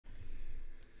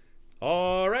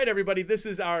All right, everybody, this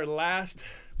is our last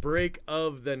break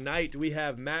of the night. We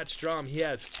have Matt Strahm. He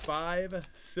has 5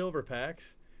 silver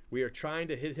packs. We are trying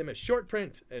to hit him a short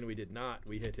print, and we did not.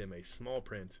 We hit him a small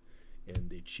print in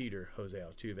the cheater, Jose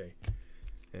Altuve.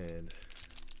 And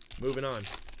moving on.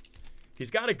 He's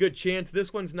got a good chance.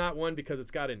 This one's not one because it's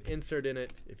got an insert in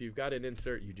it. If you've got an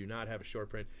insert, you do not have a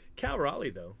short print. Cal Raleigh,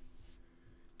 though.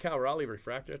 Cal Raleigh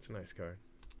Refractor. That's a nice card.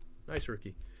 Nice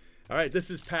rookie. All right,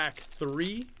 this is pack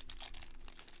 3.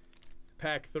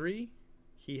 Pack 3.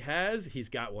 He's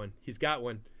got one. He's got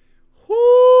one.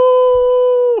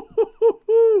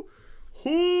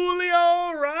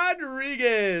 Julio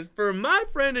Rodriguez for my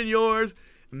friend and yours,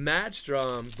 Matt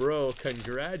Strahm. Bro,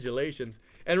 congratulations.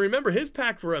 And remember, his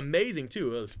packs were amazing, too,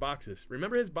 those boxes.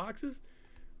 Remember his boxes?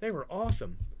 They were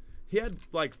awesome. He had,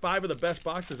 like, 5 of the best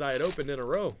boxes I had opened in a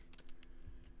row.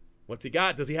 What's he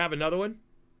got? Does he have another one?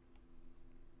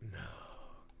 No.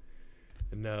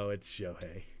 No, it's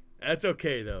Shohei. That's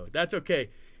okay, though. That's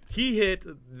okay. He hit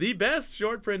the best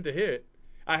short print to hit.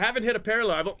 I haven't hit a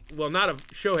parallel. Well, not of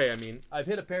Shohei, I mean. I've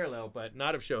hit a parallel, but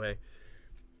not of Shohei.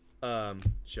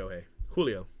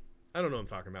 Julio. I don't know what I'm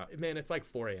talking about. Man, it's like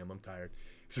 4 a.m. I'm tired.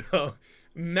 So,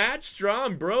 Matt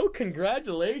Strahm, bro,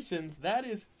 congratulations. That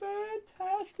is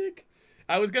fantastic.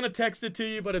 I was going to text it to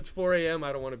you, but it's 4 a.m.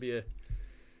 I don't want to be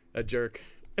a jerk.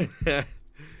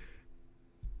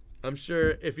 I'm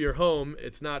sure if you're home,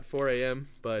 it's not 4 a.m.,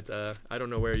 but I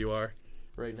don't know where you are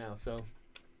right now. So,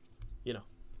 you know.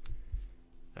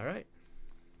 All right.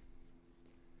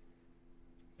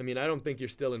 I mean, I don't think you're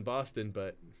still in Boston,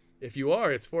 but if you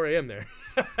are, it's 4 a.m. there.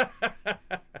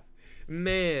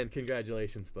 Man,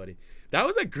 congratulations, buddy. That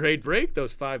was a great break,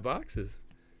 those 5 boxes.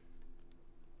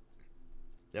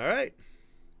 All right.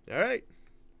 All right.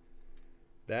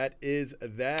 That is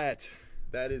that.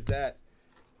 That is that.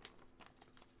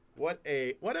 What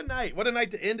a night. What a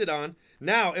night to end it on.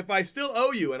 Now, if I still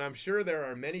owe you, and I'm sure there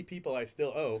are many people I still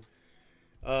owe,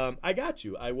 I got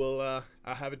you. I'll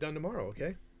have it done tomorrow,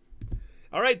 okay?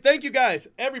 All right, thank you guys.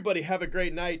 Everybody have a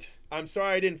great night. I'm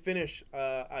sorry I didn't finish.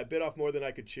 I bit off more than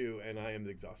I could chew, and I am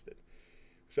exhausted.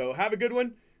 So have a good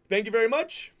one. Thank you very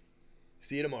much.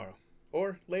 See you tomorrow.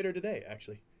 Or later today,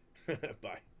 actually.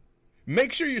 Bye.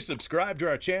 Make sure you subscribe to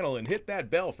our channel and hit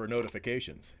that bell for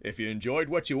notifications. If you enjoyed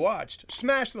what you watched,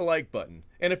 smash the like button.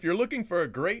 And if you're looking for a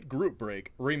great group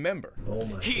break, remember. Oh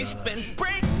my He's gosh. been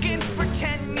breaking for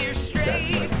 10 years straight.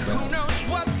 Who knows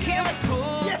what he'll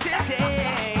pull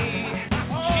today?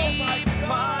 Cheap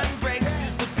fun breaks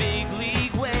is the big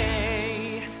league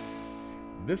way.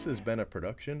 This has been a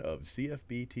production of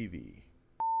CFB TV.